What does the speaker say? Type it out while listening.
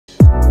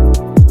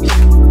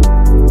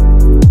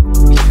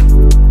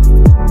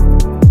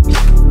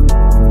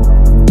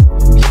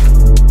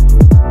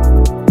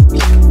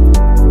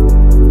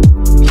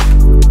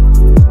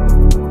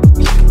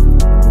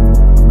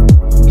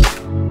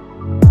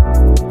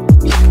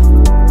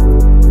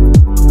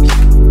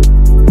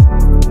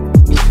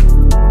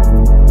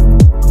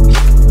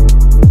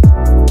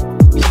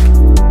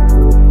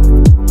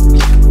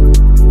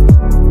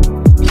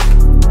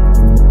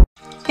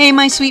Hey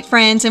my sweet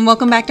friends, and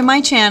welcome back to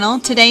my channel.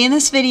 Today in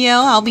this video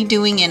I'll be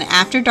doing an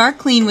after dark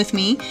clean with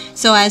me.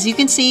 So as you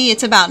can see,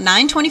 it's about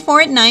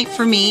 9:24 at night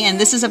for me, and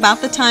this is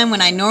about the time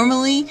when I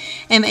normally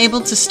am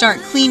able to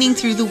start cleaning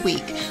through the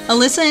week.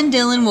 Alyssa and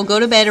Dylan will go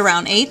to bed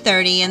around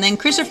 8:30, and then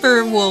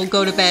Christopher will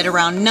go to bed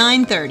around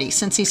 9:30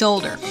 since he's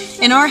older.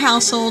 In our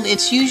household,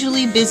 it's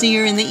usually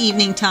busier in the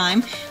evening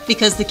time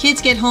because the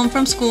kids get home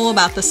from school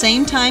about the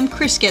same time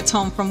Chris gets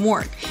home from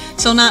work.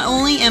 So not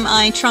only am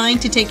I trying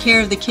to take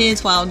care of the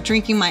kids while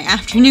drinking my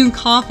afternoon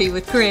coffee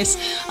with Chris,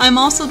 I'm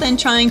also then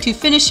trying to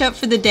finish up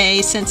for the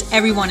day since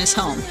everyone is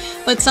home.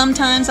 But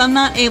sometimes I'm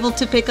not able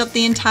to pick up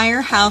the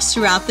entire house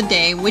throughout the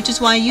day, which is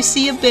why you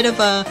see a bit of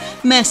a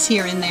mess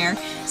here and there.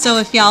 So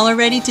if y'all are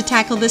ready to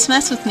tackle this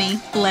mess with me,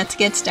 let's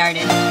get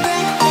started.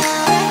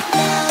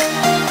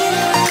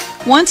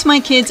 Once my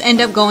kids end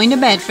up going to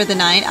bed for the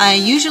night, I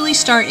usually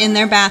start in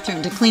their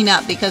bathroom to clean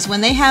up because when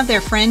they have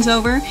their friends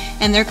over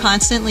and they're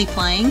constantly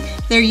playing,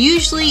 they're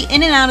usually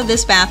in and out of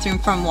this bathroom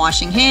from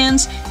washing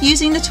hands,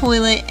 using the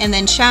toilet, and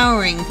then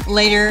showering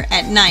later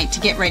at night to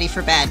get ready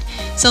for bed.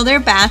 So their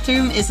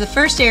bathroom is the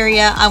first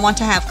area I want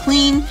to have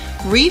clean,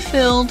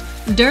 refilled,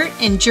 dirt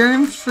and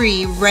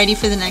germ-free, ready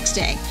for the next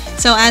day.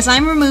 So as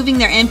I'm removing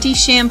their empty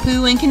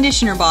shampoo and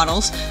conditioner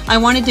bottles, I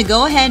wanted to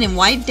go ahead and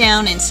wipe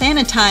down and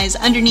sanitize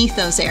underneath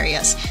those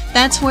areas.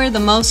 That's where the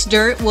most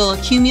dirt will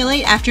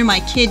accumulate after my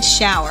kids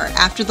shower,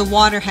 after the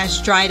water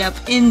has dried up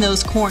in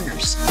those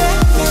corners.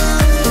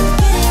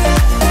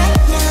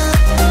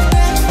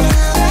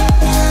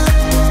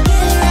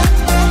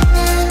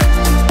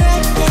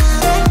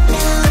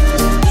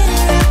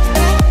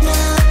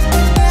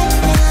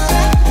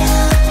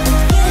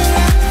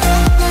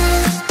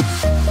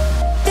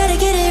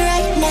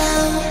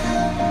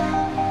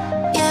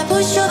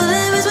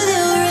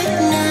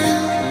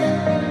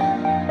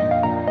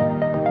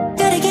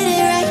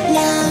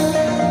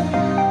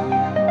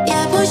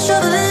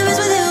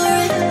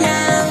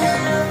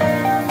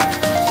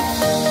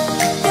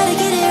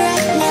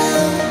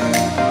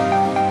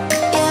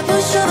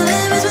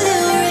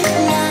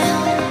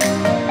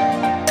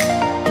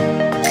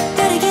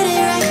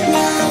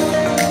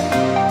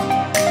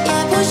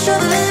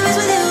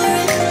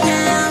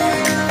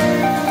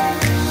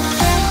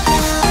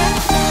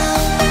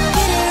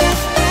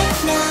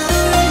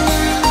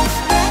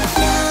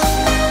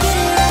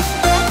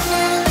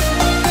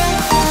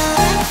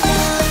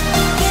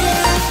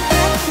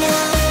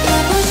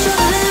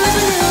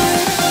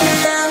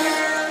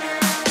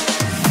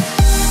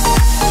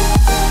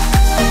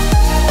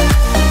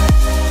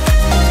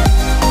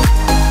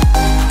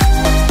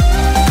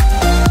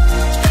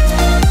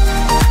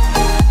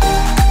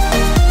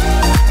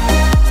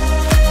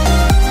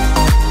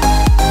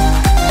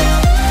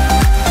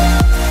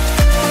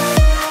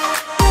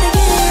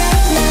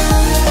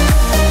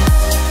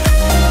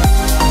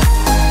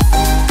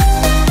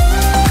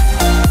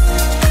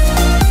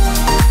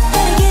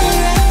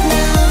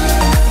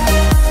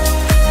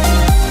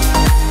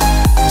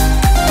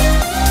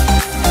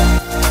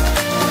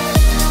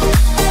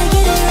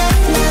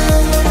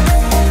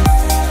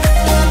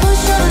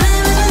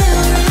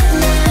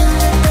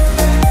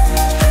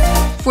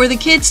 For the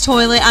kids'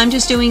 toilet, I'm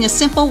just doing a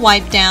simple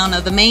wipe down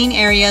of the main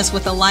areas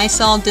with a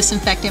Lysol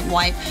disinfectant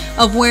wipe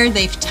of where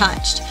they've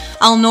touched.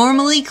 I'll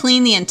normally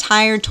clean the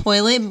entire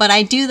toilet, but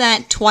I do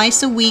that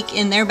twice a week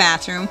in their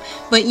bathroom,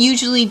 but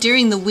usually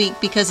during the week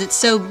because it's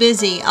so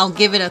busy, I'll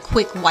give it a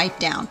quick wipe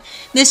down.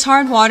 This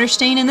hard water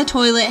stain in the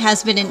toilet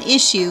has been an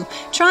issue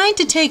trying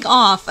to take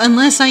off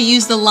unless I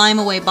use the Lime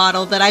Away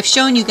bottle that I've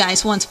shown you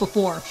guys once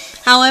before.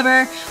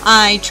 However,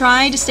 I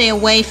try to stay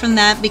away from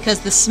that because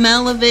the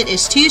smell of it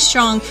is too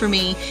strong for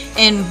me,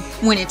 and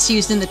when it's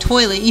used in the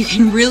toilet, you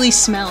can really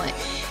smell it.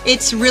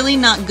 It's really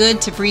not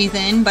good to breathe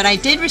in, but I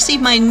did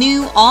receive my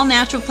new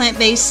all-natural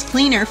plant-based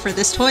cleaner for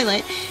this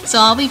toilet, so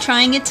I'll be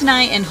trying it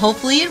tonight and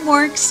hopefully it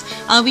works.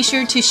 I'll be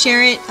sure to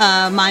share it,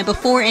 my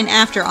before and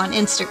after on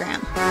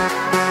Instagram.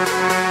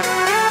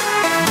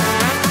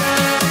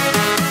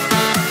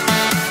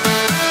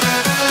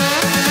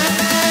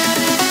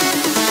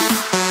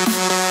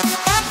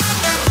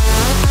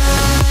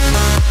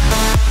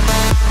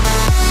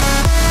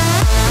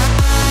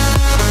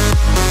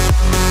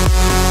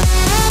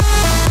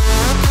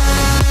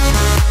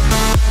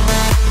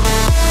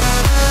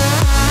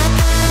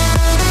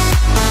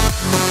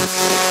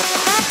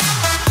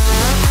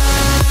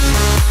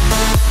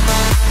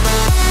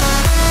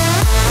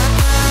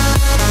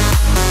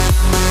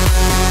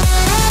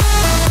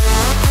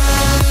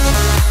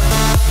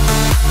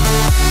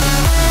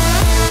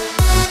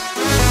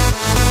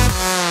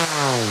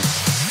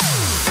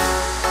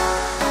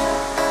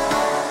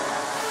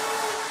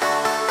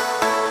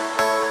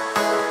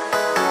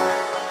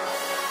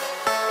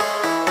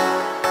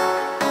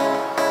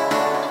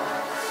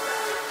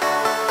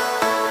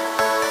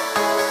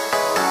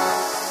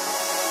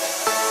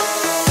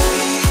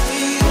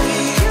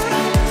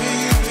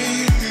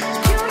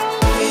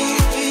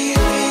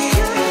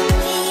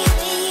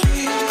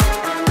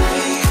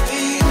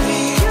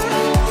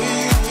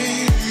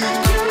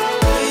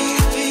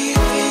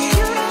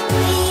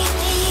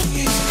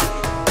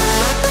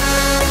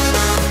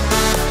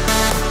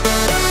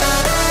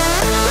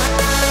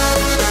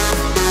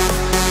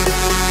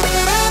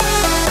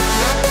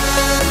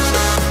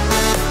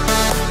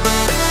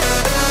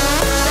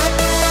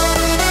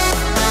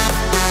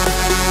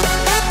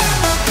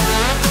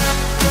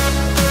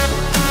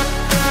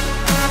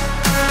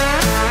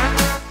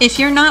 If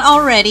you're not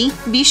already,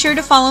 be sure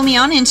to follow me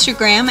on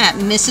Instagram at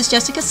Mrs.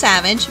 Jessica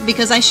Savage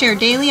because I share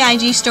daily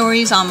IG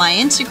stories on my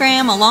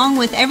Instagram along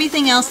with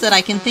everything else that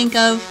I can think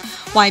of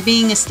while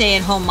being a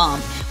stay-at-home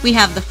mom. We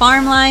have the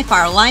farm life,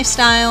 our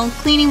lifestyle,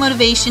 cleaning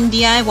motivation,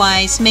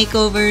 DIYs,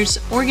 makeovers,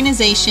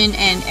 organization,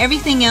 and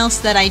everything else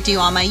that I do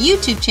on my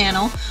YouTube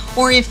channel,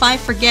 or if I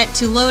forget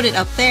to load it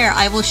up there,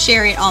 I will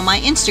share it on my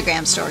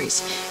Instagram stories.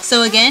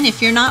 So again,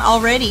 if you're not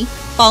already,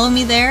 follow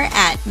me there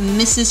at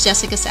Mrs.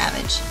 Jessica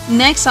Savage.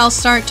 Next, I'll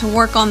start to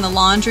work on the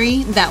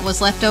laundry that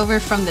was left over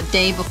from the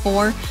day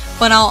before,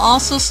 but I'll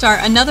also start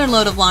another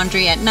load of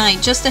laundry at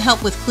night just to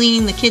help with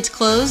cleaning the kids'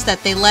 clothes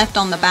that they left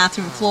on the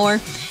bathroom floor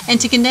and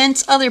to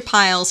condense other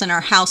piles in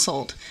our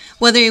household.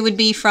 Whether it would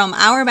be from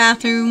our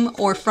bathroom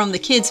or from the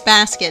kids'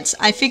 baskets,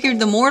 I figured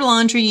the more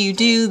laundry you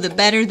do, the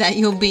better that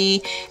you'll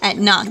be at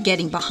not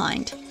getting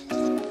behind.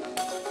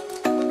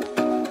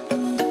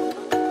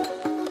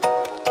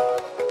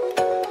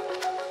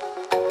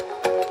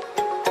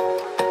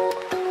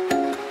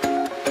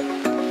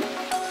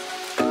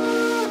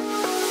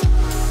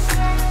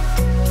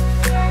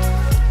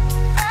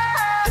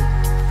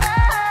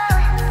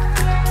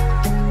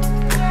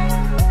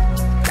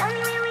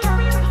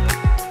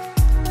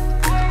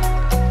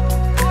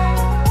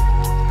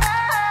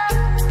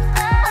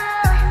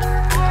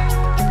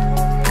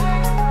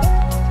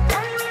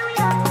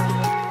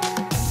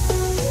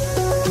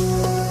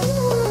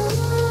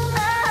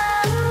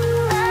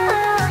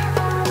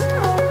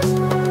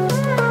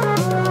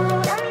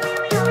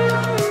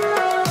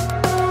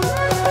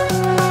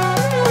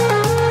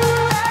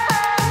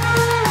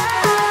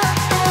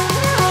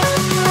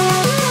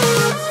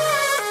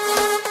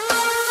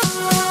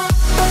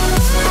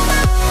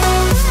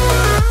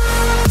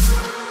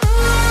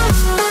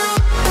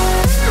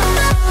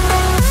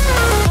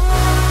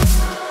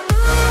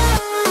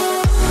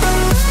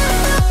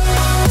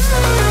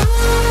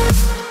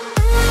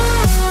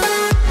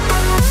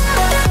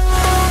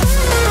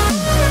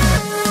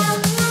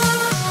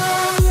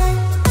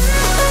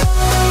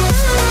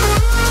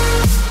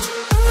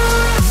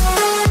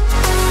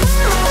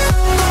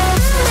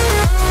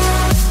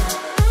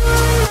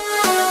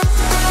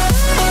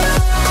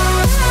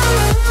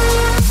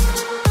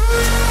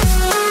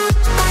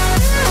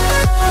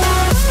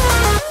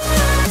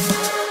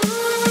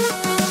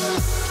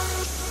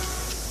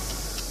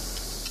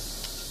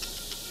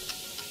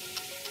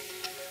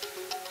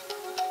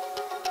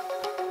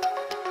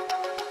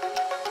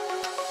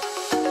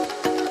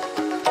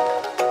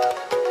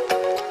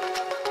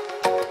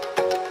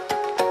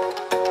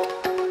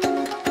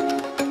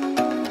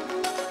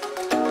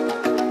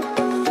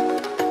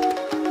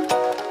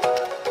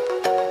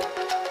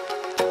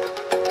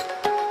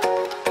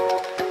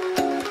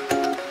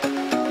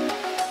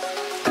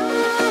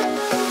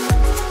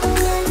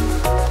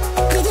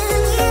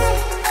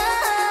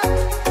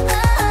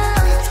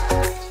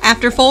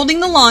 After folding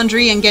the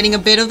laundry and getting a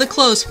bit of the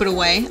clothes put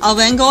away, I'll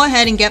then go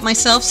ahead and get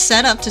myself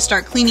set up to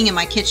start cleaning in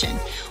my kitchen.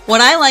 What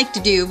I like to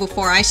do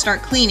before I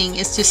start cleaning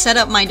is to set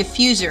up my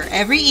diffuser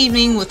every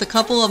evening with a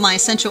couple of my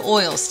essential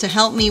oils to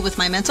help me with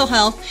my mental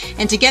health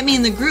and to get me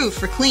in the groove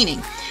for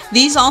cleaning.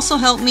 These also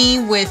help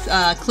me with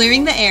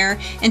clearing the air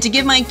and to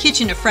give my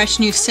kitchen a fresh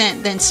new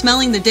scent than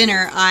smelling the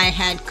dinner I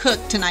had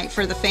cooked tonight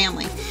for the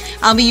family.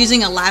 I'll be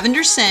using a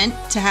lavender scent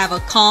to have a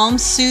calm,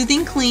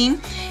 soothing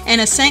clean and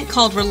a scent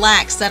called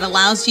Relax that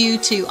allows you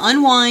to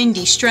unwind,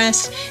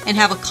 de-stress, and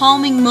have a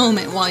calming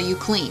moment while you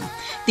clean.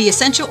 The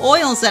essential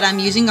oils that I'm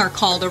using are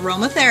called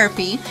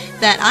Aromatherapy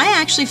that I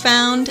actually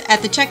found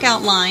at the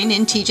checkout line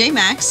in TJ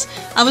Maxx.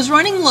 I was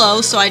running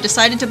low, so I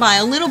decided to buy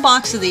a little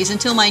box of these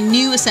until my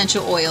new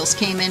essential oils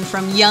came in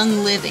from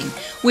Young Living,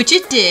 which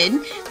it did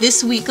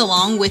this week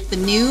along with the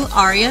new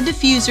Aria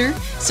diffuser.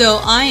 So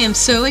I am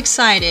so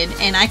excited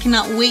and I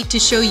cannot wait to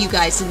show you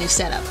guys the new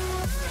setup.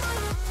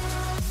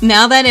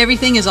 Now that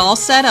everything is all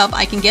set up,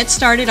 I can get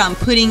started on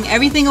putting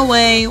everything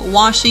away,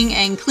 washing,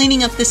 and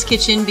cleaning up this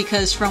kitchen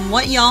because from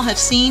what y'all have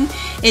seen,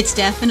 it's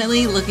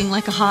definitely looking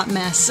like a hot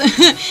mess.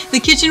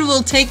 The kitchen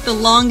will take the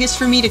longest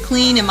for me to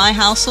clean in my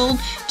household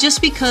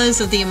just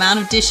because of the amount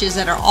of dishes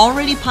that are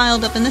already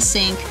piled up in the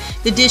sink,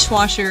 the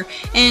dishwasher,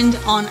 and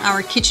on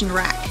our kitchen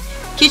rack.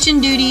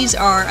 Kitchen duties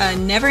are a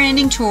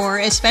never-ending chore,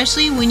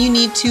 especially when you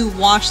need to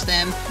wash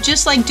them,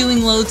 just like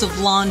doing loads of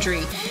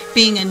laundry,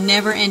 being a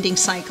never-ending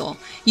cycle.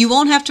 You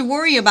won't have to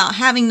worry about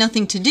having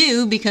nothing to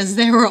do because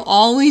there will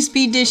always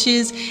be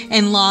dishes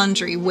and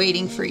laundry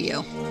waiting for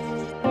you.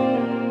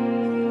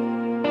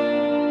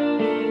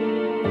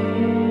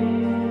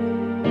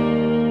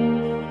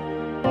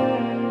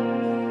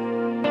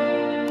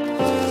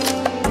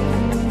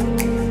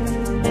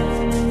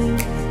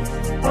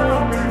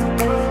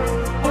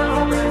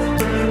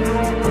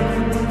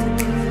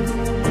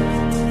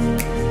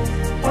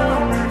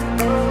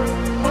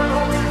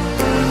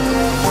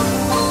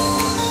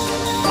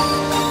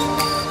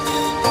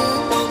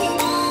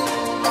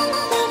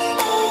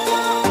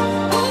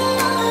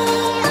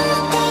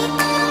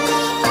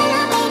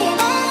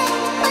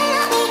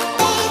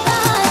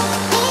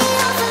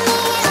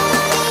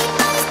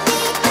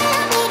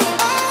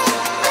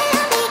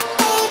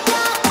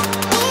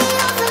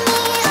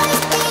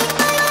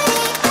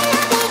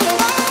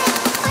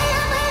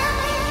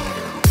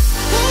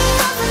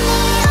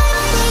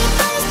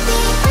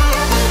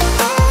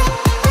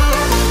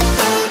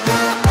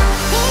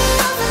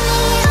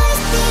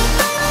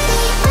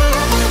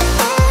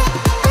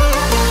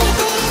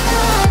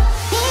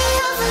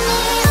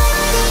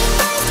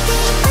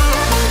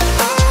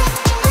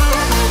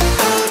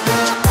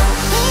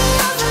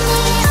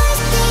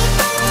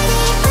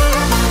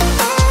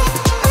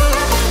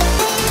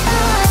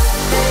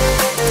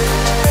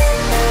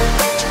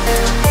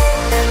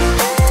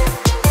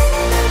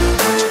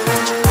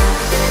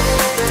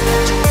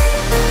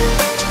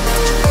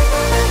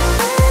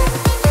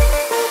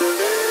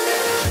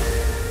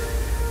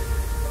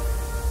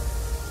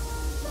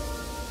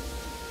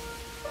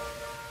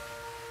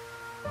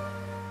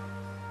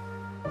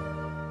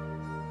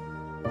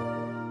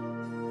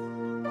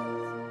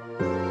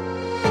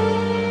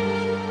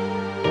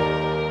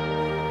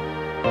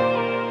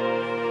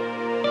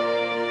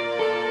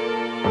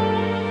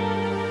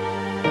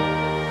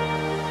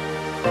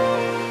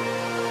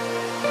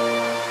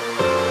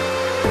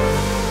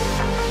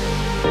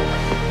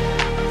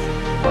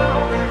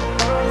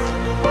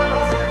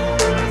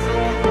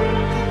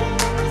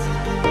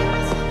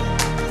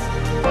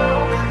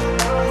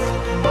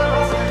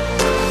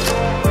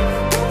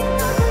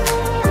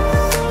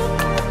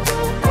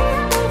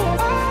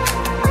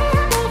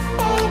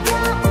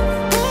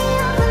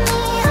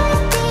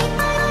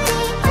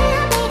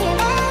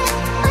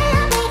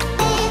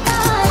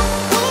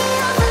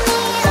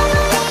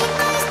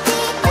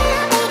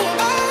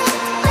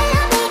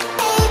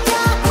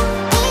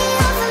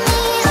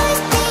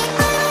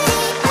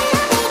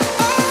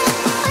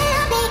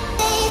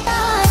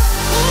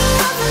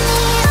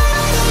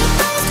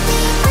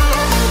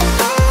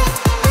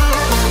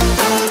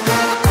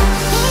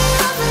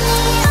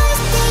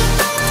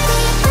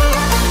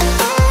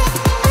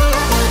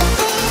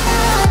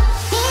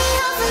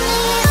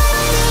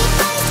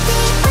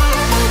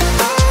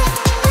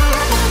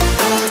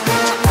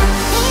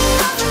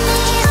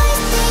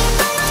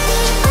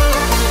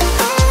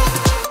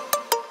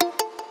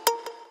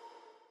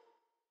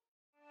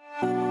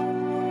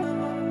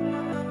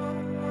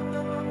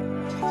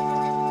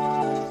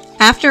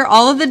 After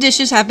all of the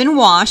dishes have been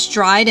washed,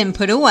 dried, and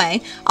put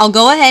away, I'll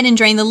go ahead and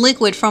drain the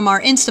liquid from our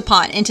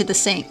Instapot into the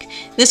sink.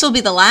 This will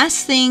be the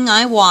last thing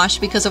I wash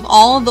because of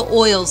all of the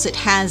oils it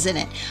has in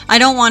it. I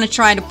don't want to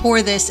try to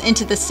pour this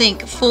into the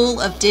sink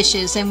full of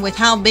dishes, and with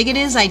how big it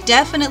is, I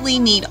definitely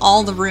need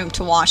all the room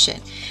to wash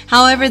it.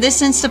 However,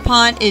 this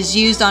Instapot is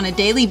used on a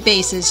daily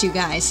basis, you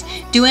guys.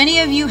 Do any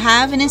of you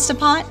have an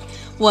Instapot?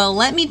 Well,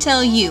 let me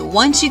tell you,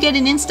 once you get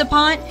an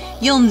Instapot,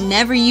 you'll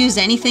never use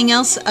anything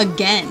else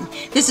again.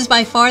 This is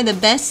by far the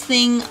best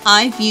thing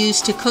I've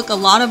used to cook a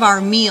lot of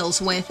our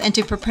meals with and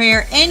to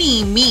prepare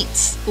any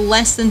meats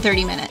less than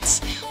 30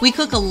 minutes. We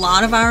cook a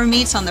lot of our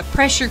meats on the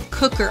pressure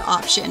cooker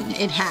option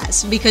it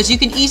has because you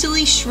can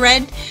easily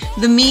shred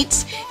the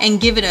meats and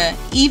give it a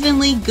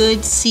evenly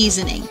good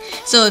seasoning.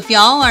 So if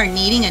y'all are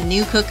needing a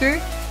new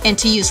cooker and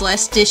to use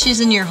less dishes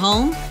in your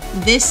home,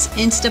 this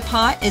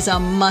Instapot is a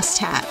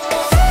must-have.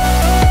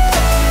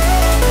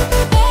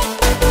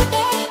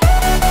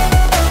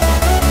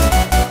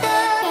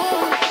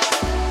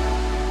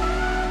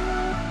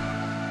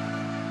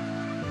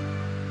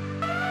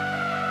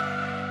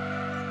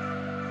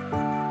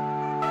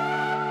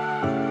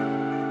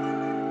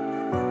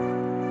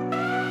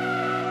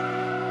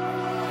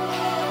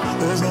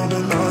 There's no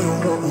denying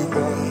what we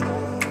want.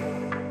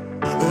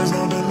 There's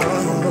no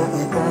denying what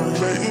we want.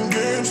 Playing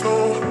games,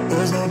 no.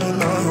 There's no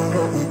denying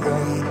what we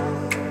want.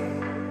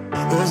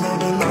 There's no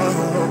denying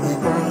what we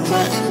want.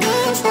 Playing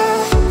games, no.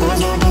 There's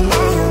no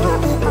denying what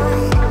we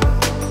want.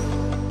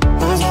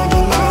 There's no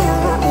denying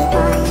what we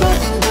want.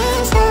 Playing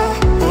games, no.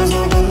 There's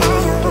no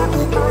denying what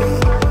we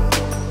want.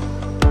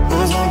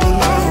 There's no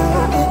denying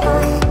what we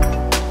want.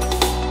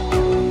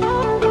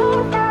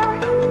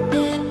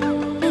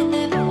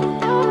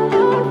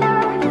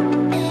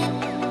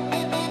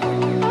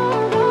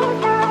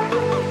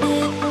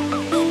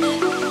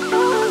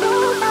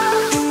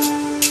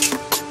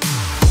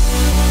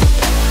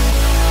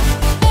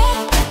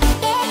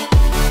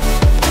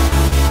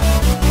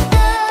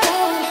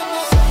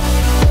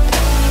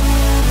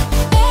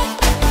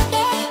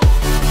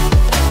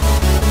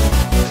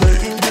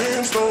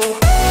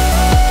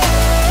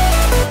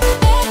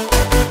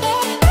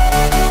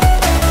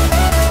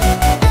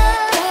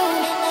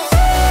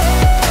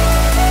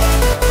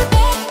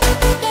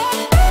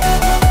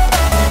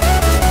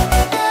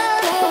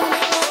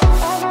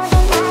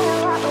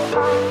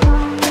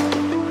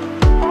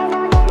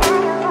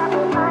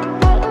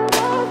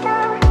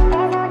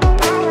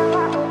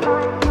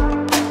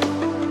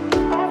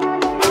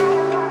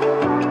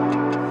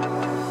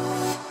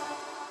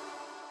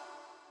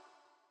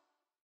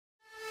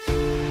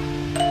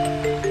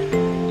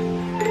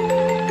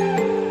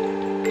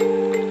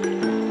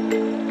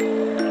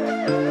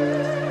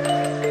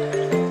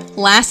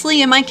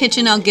 Lastly, in my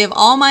kitchen, I'll give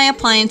all my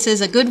appliances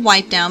a good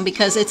wipe down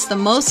because it's the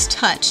most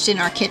touched in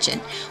our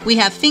kitchen. We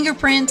have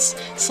fingerprints,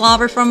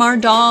 slobber from our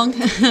dog,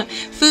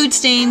 food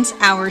stains,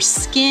 our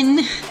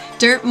skin,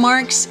 dirt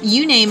marks,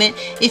 you name it.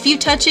 If you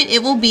touch it,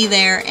 it will be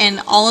there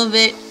and all of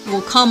it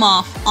will come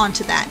off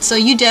onto that. So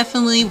you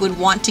definitely would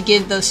want to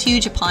give those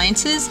huge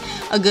appliances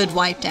a good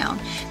wipe down.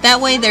 That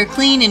way they're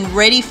clean and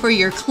ready for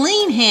your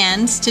clean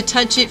hands to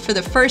touch it for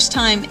the first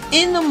time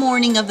in the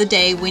morning of the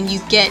day when you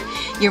get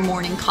your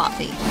morning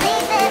coffee.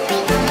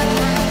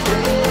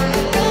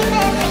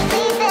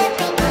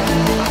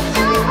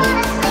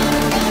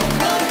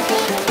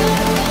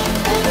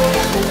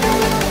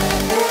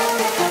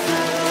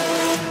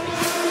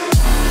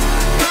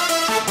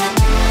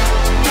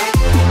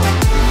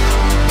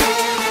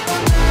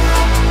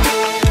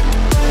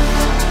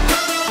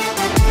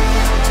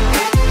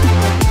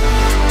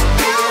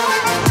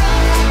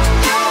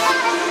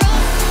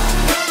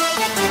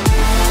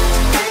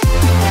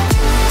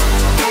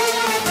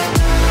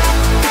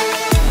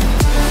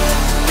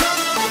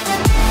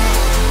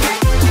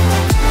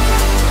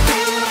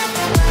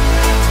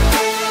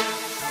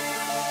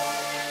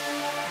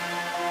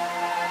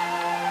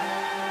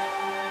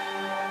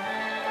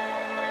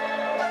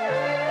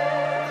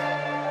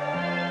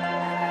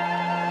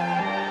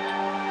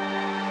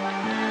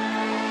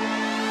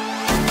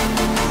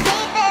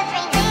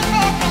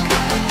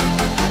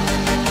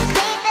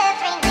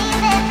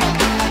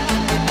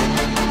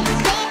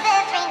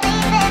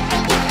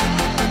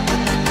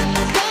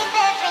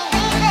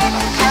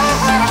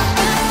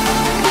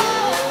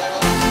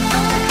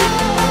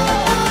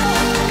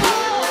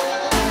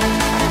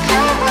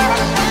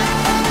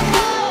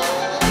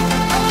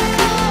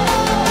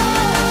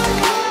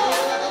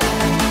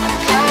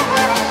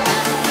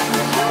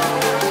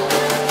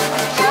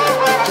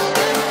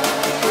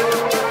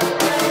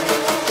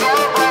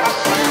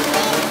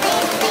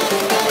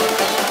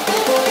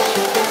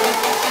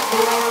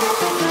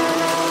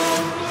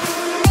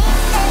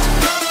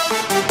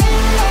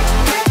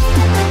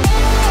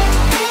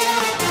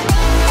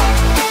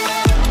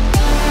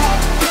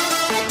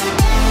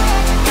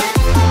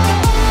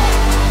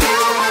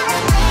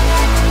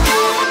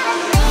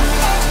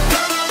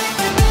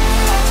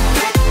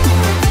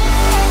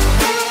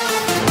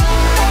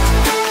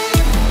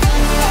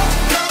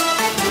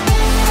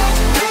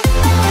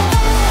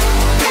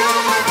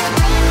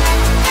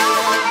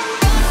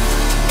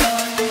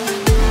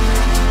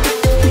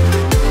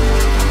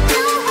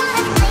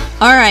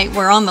 Alright,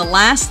 we're on the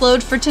last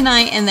load for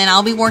tonight, and then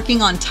I'll be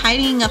working on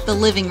tidying up the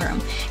living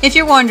room. If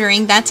you're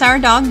wondering, that's our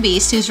dog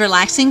Beast, who's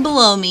relaxing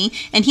below me,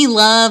 and he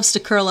loves to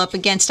curl up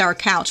against our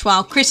couch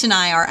while Chris and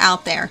I are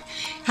out there.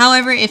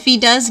 However, if he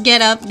does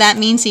get up, that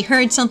means he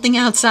heard something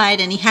outside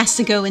and he has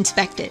to go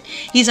inspect it.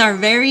 He's our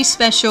very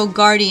special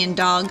guardian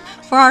dog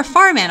for our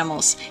farm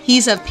animals.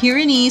 He's a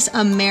Pyrenees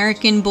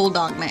American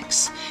Bulldog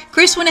mix.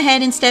 Chris went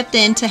ahead and stepped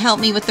in to help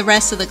me with the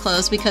rest of the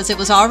clothes because it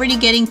was already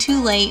getting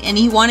too late and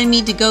he wanted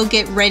me to go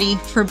get ready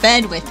for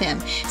bed with him.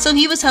 So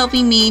he was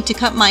helping me to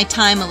cut my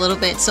time a little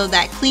bit so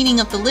that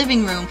cleaning up the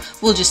living room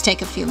will just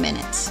take a few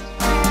minutes.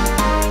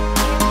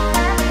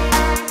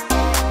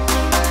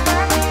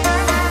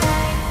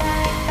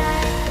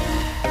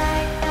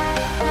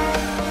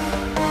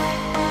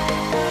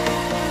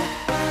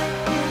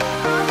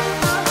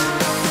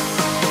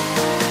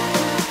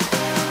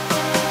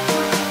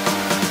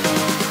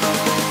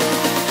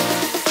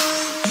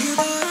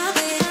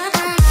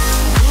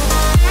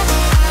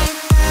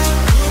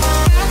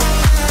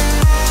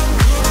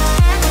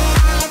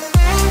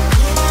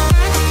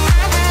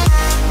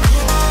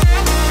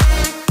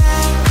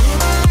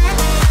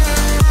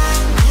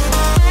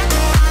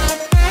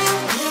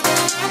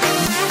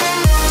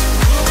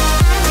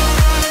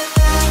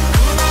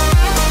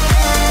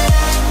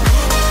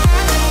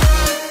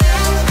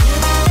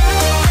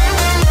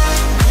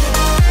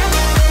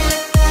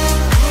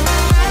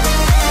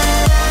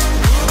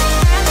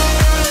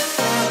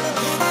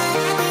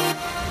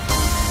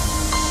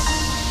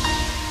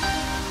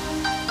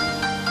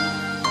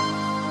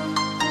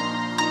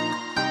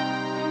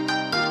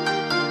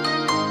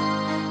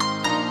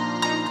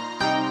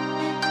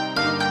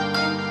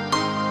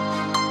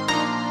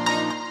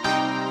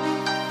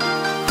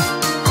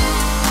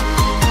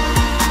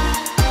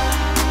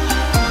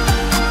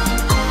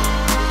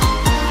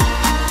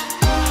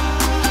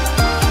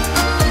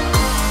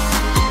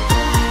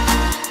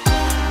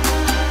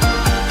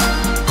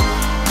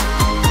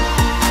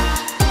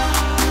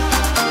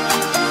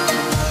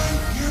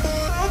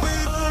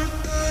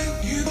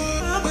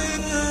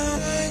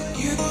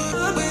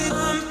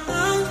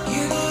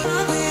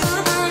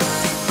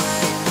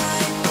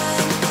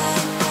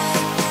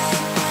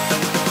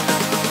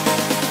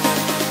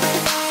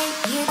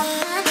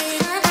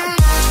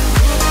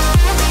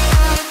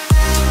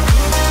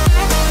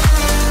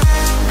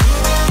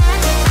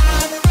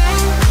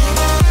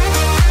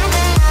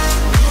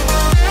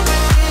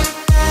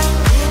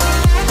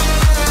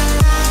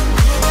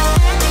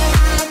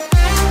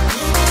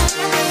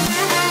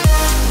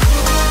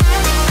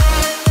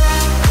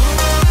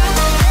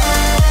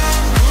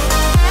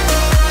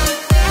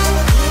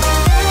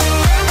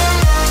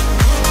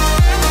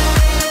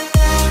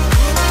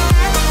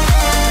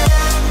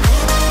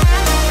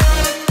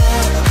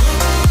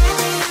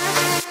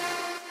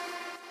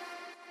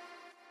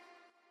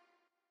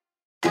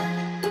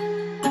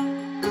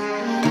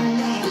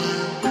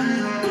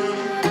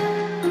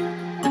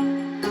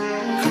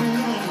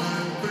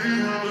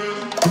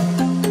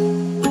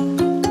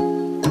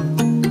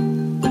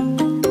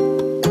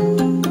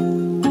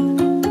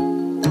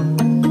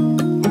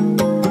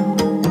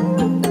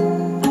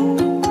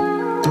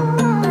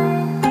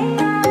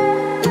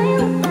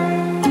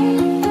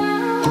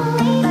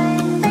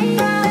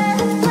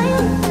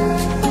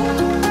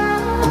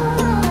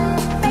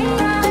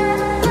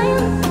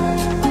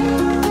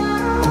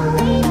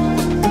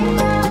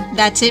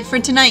 That's it for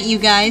tonight, you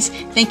guys.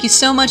 Thank you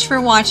so much for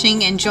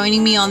watching and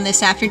joining me on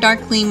this After Dark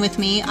Clean with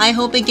me. I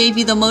hope it gave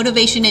you the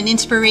motivation and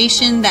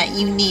inspiration that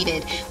you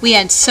needed. We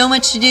had so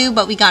much to do,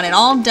 but we got it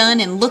all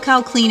done, and look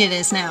how clean it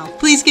is now.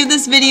 Please give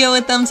this video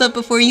a thumbs up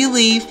before you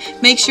leave.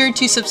 Make sure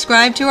to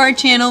subscribe to our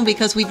channel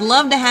because we'd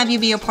love to have you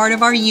be a part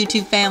of our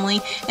YouTube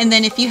family. And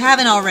then if you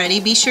haven't already,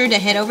 be sure to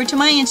head over to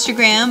my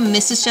Instagram,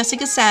 Mrs.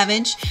 Jessica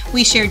Savage.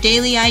 We share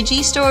daily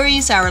IG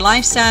stories, our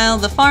lifestyle,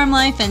 the farm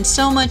life, and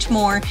so much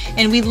more,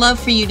 and we'd love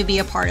for you to be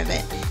a part of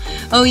it.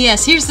 Oh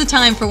yes, here's the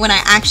time for when I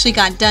actually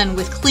got done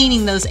with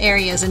cleaning those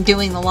areas and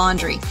doing the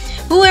laundry.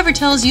 Whoever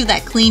tells you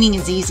that cleaning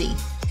is easy?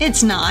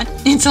 It's not.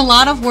 It's a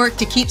lot of work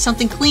to keep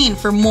something clean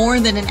for more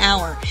than an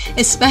hour,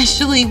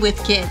 especially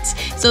with kids.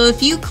 So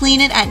if you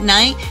clean it at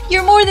night,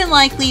 you're more than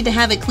likely to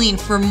have it clean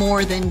for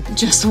more than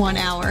just 1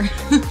 hour.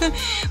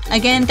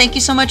 Again, thank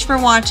you so much for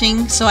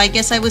watching. So I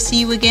guess I will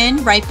see you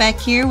again right back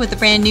here with a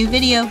brand new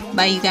video.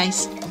 Bye, you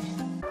guys.